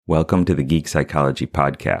Welcome to the Geek Psychology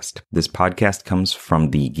Podcast. This podcast comes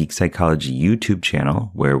from the Geek Psychology YouTube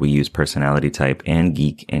channel, where we use personality type and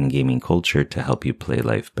geek and gaming culture to help you play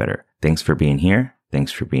life better. Thanks for being here.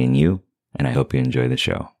 Thanks for being you. And I hope you enjoy the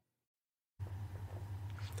show.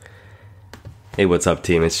 Hey, what's up,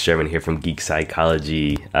 team? It's Sherman here from Geek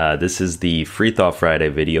Psychology. This is the Free Thought Friday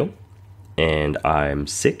video, and I'm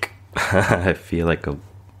sick. I feel like a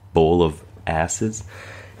bowl of asses.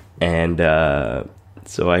 And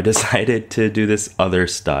so I decided to do this other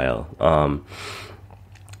style. I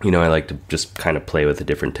like to just kind of play with the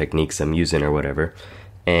different techniques I'm using or whatever.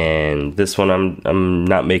 And this one, I'm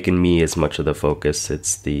not making me as much of the focus.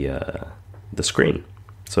 It's the screen.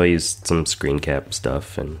 So I used some screen cap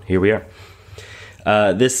stuff, and here we are.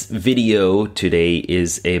 This video today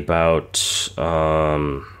is about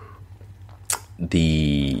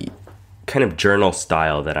the kind of journal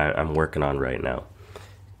style that I'm working on right now.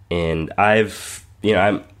 And I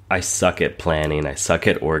suck at planning. I suck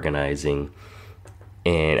at organizing.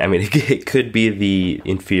 And I mean, it could be the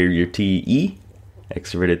inferior TE,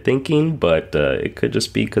 extroverted thinking, but it could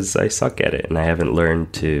just be because I suck at it and I haven't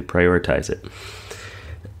learned to prioritize it.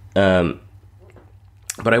 But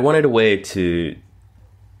I wanted a way to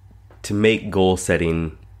make goal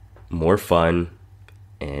setting more fun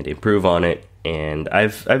and improve on it. And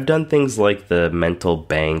I've done things like the mental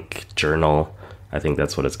bank journal. I think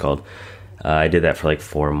that's what it's called. I did that for like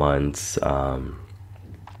 4 months. And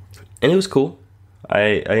it was cool.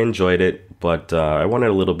 I enjoyed it, but I wanted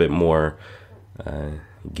a little bit more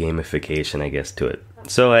gamification, I guess, to it.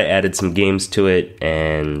 So I added some games to it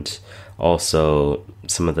and also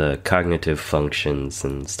some of the cognitive functions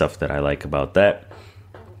and stuff that I like about that.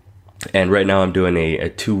 And right now I'm doing a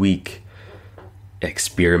 2-week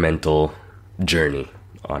experimental journey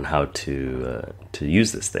on how to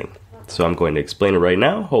use this thing. So I'm going to explain it right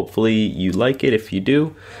now. Hopefully you like it. If you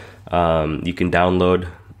do, you can download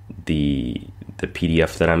the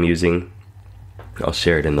PDF that I'm using. I'll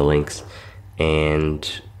share it in the links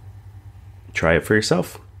and try it for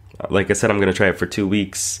yourself. Like I said, I'm going to try it for 2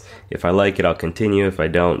 weeks. If I like it, I'll continue. If I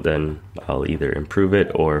don't, then I'll either improve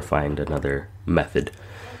it or find another method.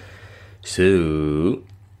 So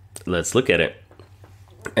let's look at it.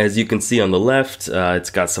 As you can see on the left, it's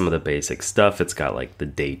got some of the basic stuff. It's got like the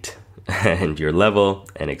date and your level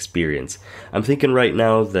and experience. I'm thinking right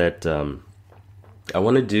now that I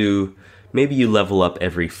want to do, maybe you level up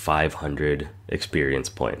every 500 experience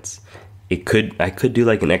points. I could do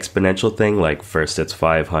like an exponential thing, like first it's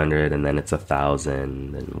 500 and then it's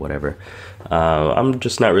 1,000 and whatever. I'm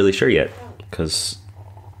just not really sure yet because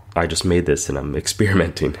I just made this and I'm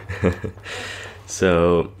experimenting.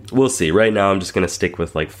 So we'll see. Right now I'm just going to stick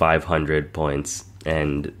with like 500 points.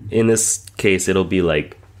 And in this case, it'll be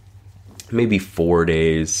like maybe 4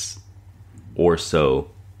 days or so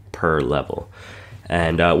per level.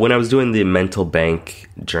 And when I was doing the mental bank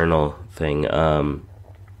journal thing,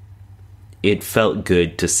 it felt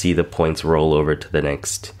good to see the points roll over to the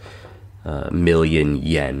next million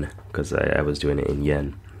yen, because I was doing it in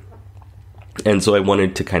yen. And so I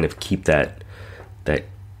wanted to kind of keep that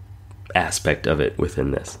aspect of it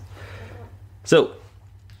within this. So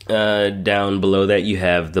down below that you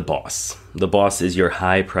have the boss. The boss is your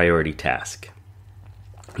high priority task.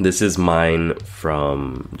 This is mine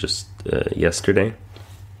from just yesterday.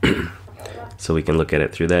 So we can look at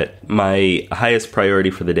it through that. My highest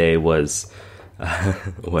priority for the day was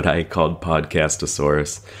what I called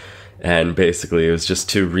Podcastosaurus. And basically it was just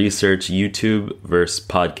to research YouTube versus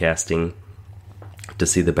podcasting to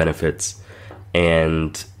see the benefits,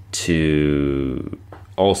 and to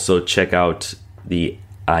also check out the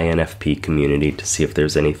INFP community to see if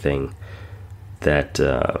there's anything that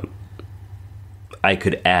I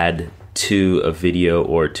could add to a video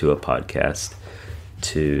or to a podcast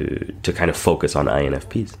to kind of focus on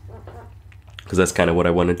INFPs, because that's kind of what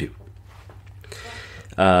I want to do.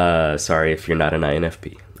 Sorry if you're not an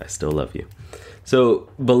INFP. I still love you. So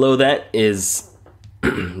below that is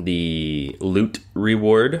the loot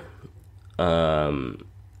reward.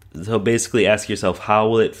 So basically ask yourself, how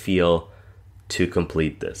will it feel to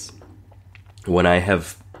complete this? When I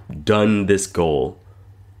have done this goal,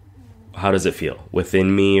 how does it feel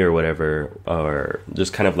within me or whatever? Or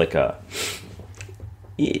just kind of like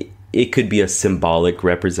it could be a symbolic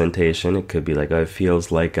representation. It could be like, oh, it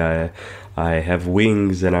feels like I have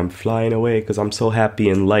wings and I'm flying away because I'm so happy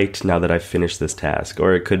and light now that I've finished this task.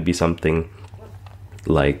 Or it could be something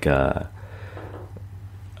like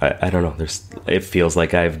I don't know. It feels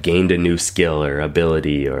like I've gained a new skill or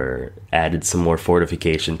ability or added some more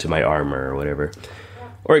fortification to my armor or whatever.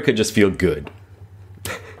 Or it could just feel good.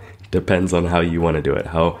 Depends on how you want to do it,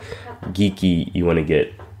 how geeky you want to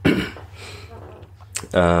get.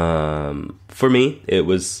 For me, it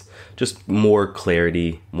was just more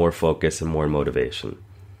clarity, more focus, and more motivation.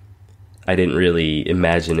 I didn't really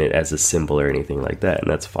imagine it as a symbol or anything like that,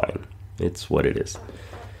 and that's fine. It's what it is.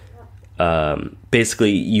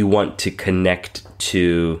 Basically, you want to connect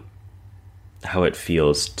to how it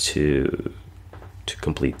feels to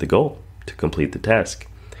complete the goal, to complete the task,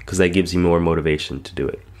 because that gives you more motivation to do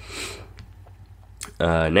it.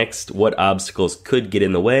 Next, what obstacles could get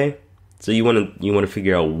in the way? So you want to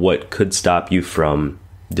figure out what could stop you from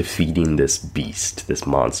defeating this beast, this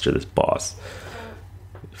monster, this boss,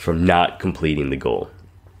 from not completing the goal.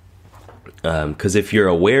 Because if you're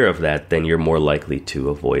aware of that, then you're more likely to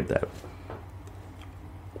avoid that,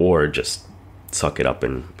 or just suck it up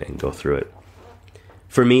and go through it.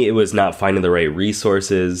 For me, it was not finding the right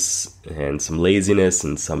resources and some laziness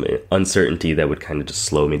and some uncertainty that would kind of just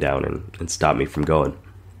slow me down and stop me from going.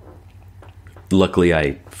 Luckily,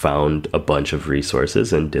 I found a bunch of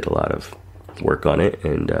resources and did a lot of work on it,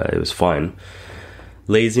 and it was fun.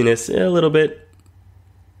 Laziness, a little bit.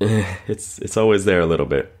 It's always there a little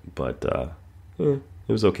bit, but it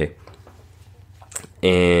was okay.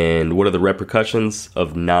 And what are the repercussions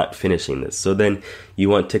of not finishing this? So then you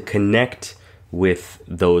want to connect with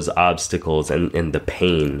those obstacles and the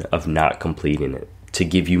pain of not completing it to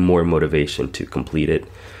give you more motivation to complete it.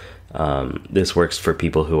 This works for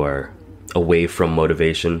people who are away from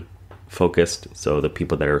motivation focused, so the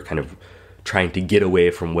people that are kind of trying to get away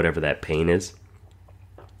from whatever that pain is.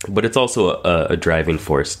 But it's also a driving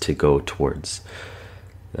force to go towards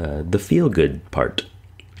the feel-good part.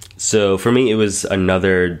 So for me, it was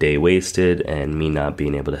another day wasted and me not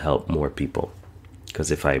being able to help more people. Because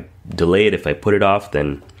if I delay it, if I put it off,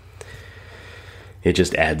 then it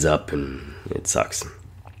just adds up and it sucks.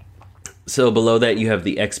 So below that, you have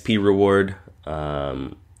the XP reward.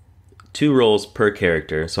 2 rolls per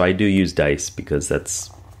character. So I do use dice because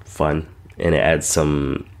that's fun. And it adds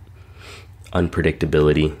some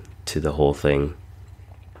unpredictability to the whole thing.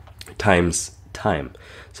 Times time.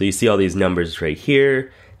 So you see all these numbers right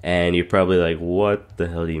here. And you're probably like, what the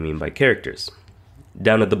hell do you mean by characters?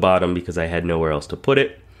 Down at the bottom, because I had nowhere else to put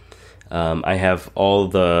it, I have all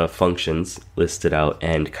the functions listed out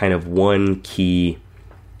and kind of one key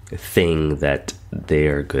thing that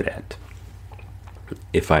they're good at,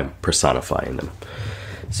 if I'm personifying them.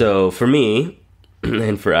 So for me,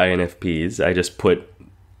 and for INFPs, I just put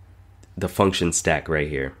the function stack right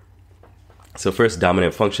here. So first,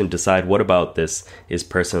 dominant function, decide what about this is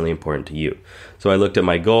personally important to you. So I looked at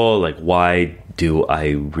my goal, like, why do I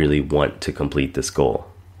really want to complete this goal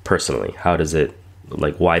personally? How does it,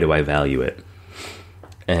 like, why do I value it?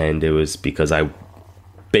 And it was because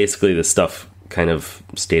basically the stuff kind of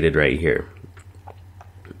stated right here.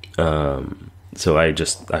 So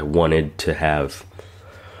I wanted to have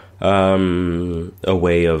a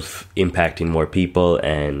way of impacting more people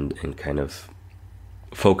and kind of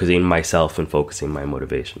focusing myself and focusing my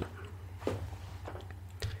motivation.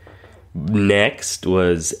 Next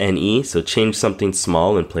was NE, so change something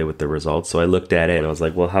small and play with the results. So I looked at it and I was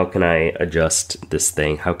like, well, how can I adjust this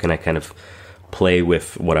thing? How can I kind of play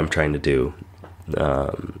with what I'm trying to do?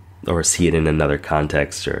 Or see it in another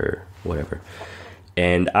context or whatever.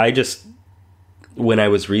 And when I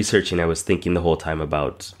was researching, I was thinking the whole time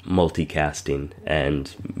about multicasting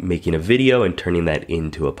and making a video and turning that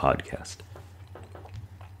into a podcast.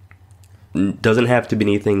 Doesn't have to be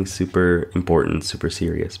anything super important, super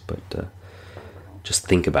serious, but just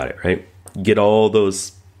think about it, right? Get all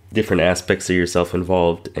those different aspects of yourself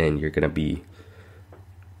involved, and you're gonna be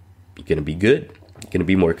good. You're gonna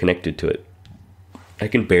be more connected to it. I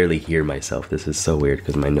can barely hear myself. This is so weird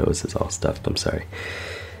because my nose is all stuffed. I'm sorry.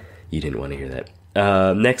 You didn't want to hear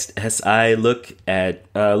that. Next, SI, look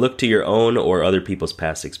to your own or other people's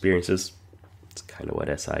past experiences. It's kind of what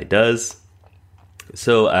SI does.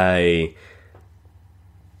 So I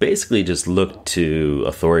basically just looked to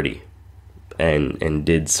authority and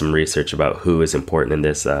did some research about who is important in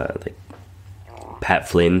this. Like Pat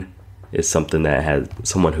Flynn is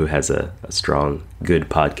someone who has a strong, good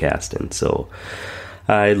podcast, and so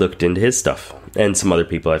I looked into his stuff and some other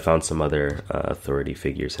people. I found some other authority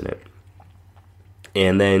figures in it.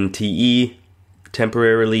 And then TE,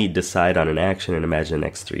 temporarily decide on an action and imagine the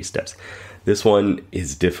next 3 steps. This one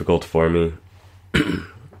is difficult for me.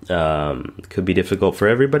 Could be difficult for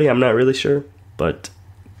everybody, I'm not really sure, but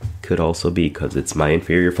could also be because it's my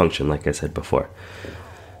inferior function, like I said before.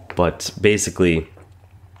 But basically,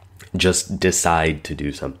 just decide to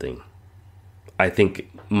do something. I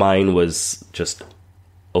think mine was just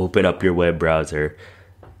open up your web browser,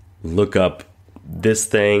 look up this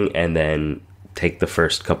thing, and then take the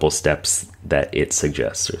first couple steps that it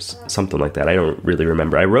suggests, or something like that. I don't really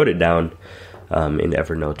remember. I wrote it down in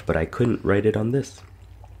Evernote, but I couldn't write it on this.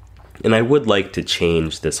 And I would like to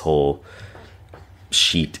change this whole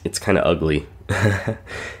sheet. It's kind of ugly.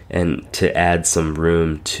 And to add some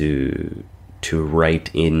room to write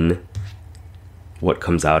in what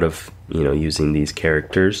comes out of, using these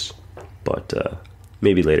characters. But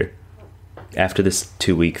maybe later. After this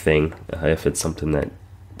 2-week thing, if it's something that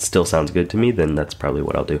still sounds good to me, then that's probably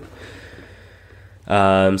what I'll do.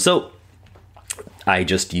 So I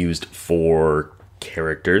just used 4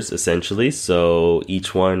 characters, essentially. So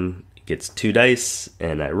each one gets 2 dice,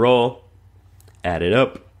 and I roll, add it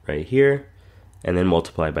up right here, and then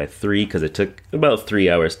multiply by 3, because it took about 3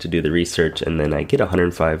 hours to do the research, and then I get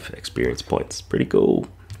 105 experience points. Pretty cool.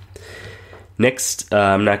 Next,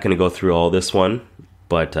 I'm not going to go through all this one,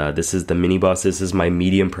 but this is the mini boss. This is my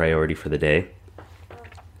medium priority for the day.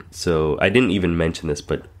 So I didn't even mention this,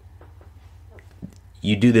 but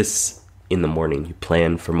you do this in the morning. You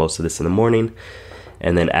plan for most of this in the morning,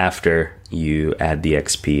 and then after you add the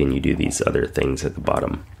XP and you do these other things at the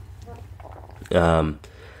bottom.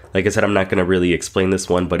 Like I said, I'm not going to really explain this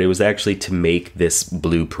one, but it was actually to make this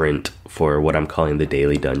blueprint for what I'm calling the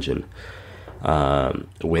daily dungeon.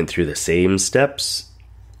 Went through the same steps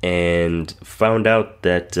and found out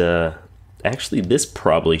that actually this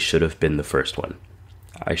probably should have been the first one.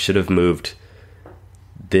 I should have moved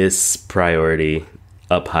this priority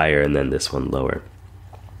up higher and then this one lower,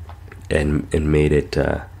 and made it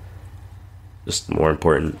just more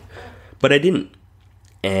important. But I didn't.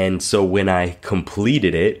 And so when I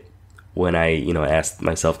completed it, when I asked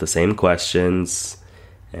myself the same questions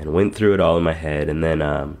and went through it all in my head, and then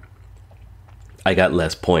I got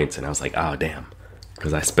less points, and I was like, oh damn,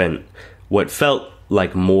 because I spent what felt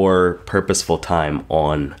like more purposeful time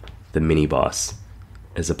on the mini boss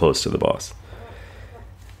as opposed to the boss.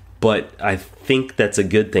 But I think that's a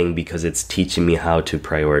good thing, because it's teaching me how to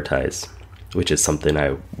prioritize, which is something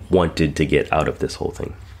I wanted to get out of this whole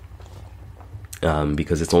thing.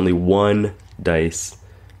 Because it's only 1 dice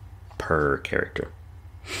per character.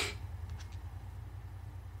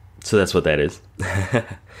 So that's what that is.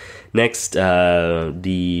 Next,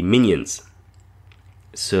 the minions.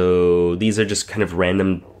 So these are just kind of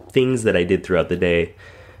random things that I did throughout the day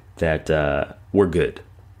that were good.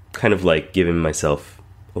 Kind of like giving myself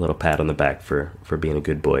a little pat on the back for being a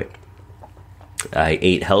good boy. I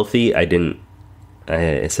ate healthy.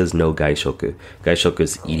 It says no gaishoku. Gaishoku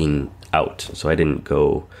is eating out. So I didn't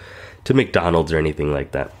go to McDonald's or anything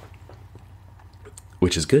like that,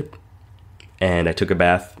 which is good. And I took a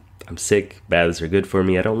bath. I'm sick. Baths are good for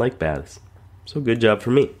me. I don't like baths. So good job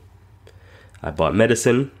for me. I bought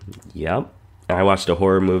medicine. Yep. I watched a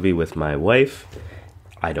horror movie with my wife.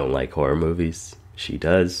 I don't like horror movies. She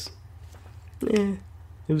does. It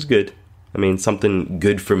was good. I mean, something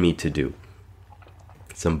good for me to do.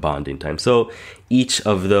 Some bonding time. So each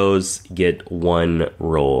of those get 1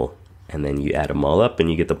 roll, and then you add them all up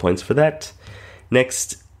and you get the points for that.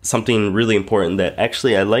 Next, something really important that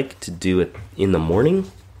actually I like to do it in the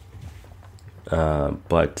morning,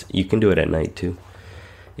 but you can do it at night too,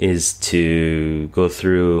 is to go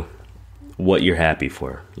through what you're happy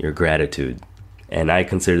for, your gratitude. And I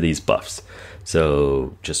consider these buffs.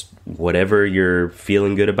 So just whatever you're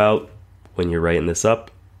feeling good about when you're writing this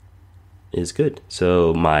up is good.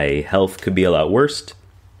 So my health could be a lot worse.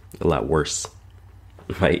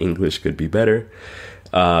 My English could be better.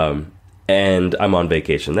 And I'm on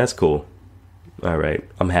vacation. That's cool. All right.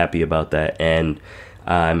 I'm happy about that. And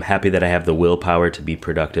I'm happy that I have the willpower to be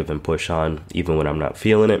productive and push on even when I'm not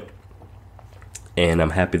feeling it. And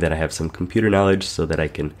I'm happy that I have some computer knowledge so that I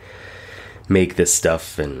can make this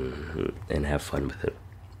stuff and have fun with it.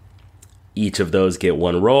 Each of those get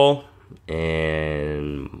 1 roll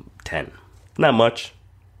and 10. Not much,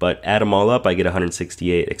 but add them all up. I get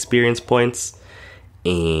 168 experience points,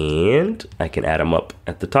 and I can add them up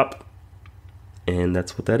at the top. And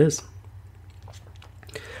that's what that is.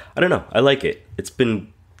 I don't know. I like it. It's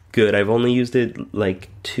been good. I've only used it like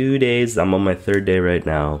 2 days. I'm on my 3rd day right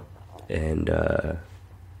now. And I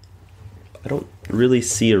don't really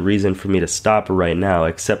see a reason for me to stop right now,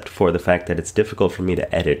 except for the fact that it's difficult for me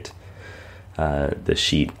to edit the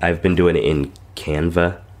sheet. I've been doing it in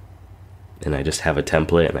Canva, and I just have a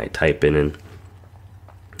template and I type in, and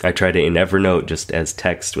I tried it in Evernote just as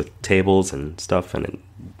text with tables and stuff, and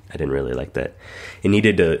I didn't really like that. It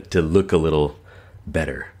needed to look a little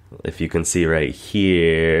better. If you can see right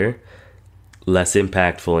here, less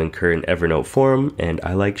impactful in current Evernote form, and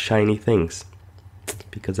I like shiny things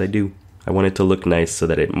because I do. I want it to look nice so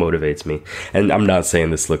that it motivates me. And I'm not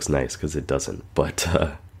saying this looks nice, because it doesn't, but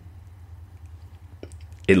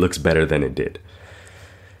it looks better than it did.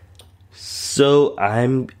 So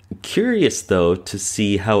I'm curious, though, to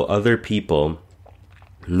see how other people,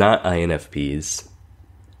 not INFPs,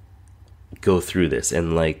 go through this.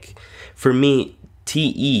 And like, for me,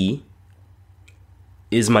 TE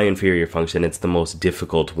is my inferior function. It's the most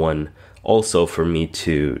difficult one also for me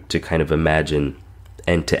to kind of imagine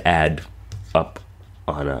and to add up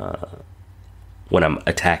on when I'm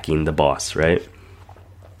attacking the boss, right?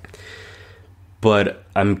 But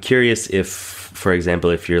I'm curious if, for example,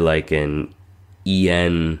 if you're like an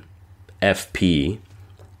ENFP,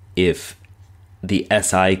 if the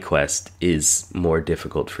SI quest is more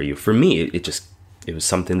difficult for you. For me, it was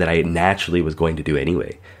something that I naturally was going to do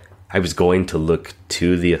anyway. I was going to look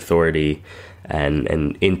to the authority and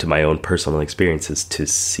into my own personal experiences to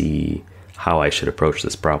see how I should approach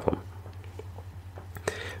this problem.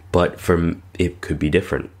 But it could be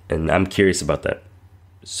different, and I'm curious about that.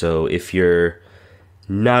 So if you're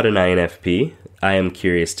not an INFP, I am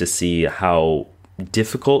curious to see how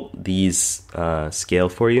difficult these scale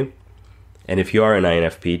for you. And if you are an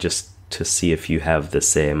INFP, just to see if you have the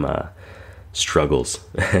same struggles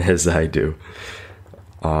as I do.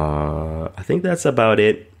 I think that's about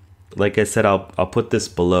it. Like I said, I'll put this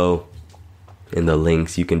below in the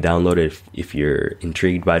links. You can download it if you're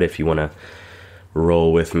intrigued by it, if you want to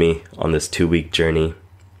roll with me on this 2-week journey.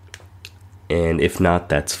 And if not,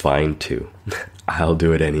 that's fine too. I'll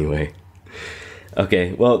do it anyway.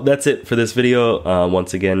 Okay, well, that's it for this video.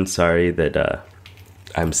 Once again, sorry that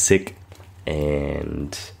I'm sick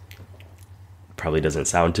and probably doesn't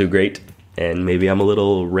sound too great. And maybe I'm a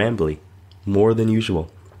little rambly, more than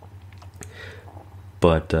usual.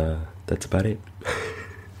 But that's about it.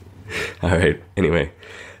 All right, anyway.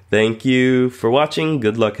 Thank you for watching.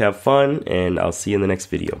 Good luck, have fun, and I'll see you in the next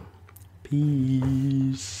video.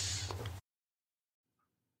 Peace.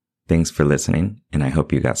 Thanks for listening, and I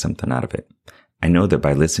hope you got something out of it. I know that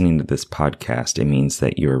by listening to this podcast, it means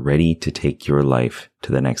that you're ready to take your life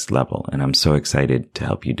to the next level, and I'm so excited to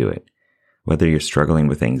help you do it. Whether you're struggling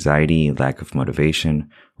with anxiety, lack of motivation,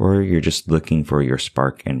 or you're just looking for your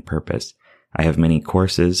spark and purpose, I have many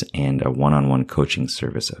courses and a one-on-one coaching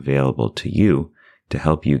service available to you to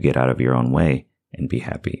help you get out of your own way and be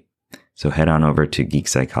happy. So head on over to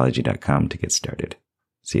geekpsychology.com to get started.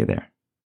 See you there.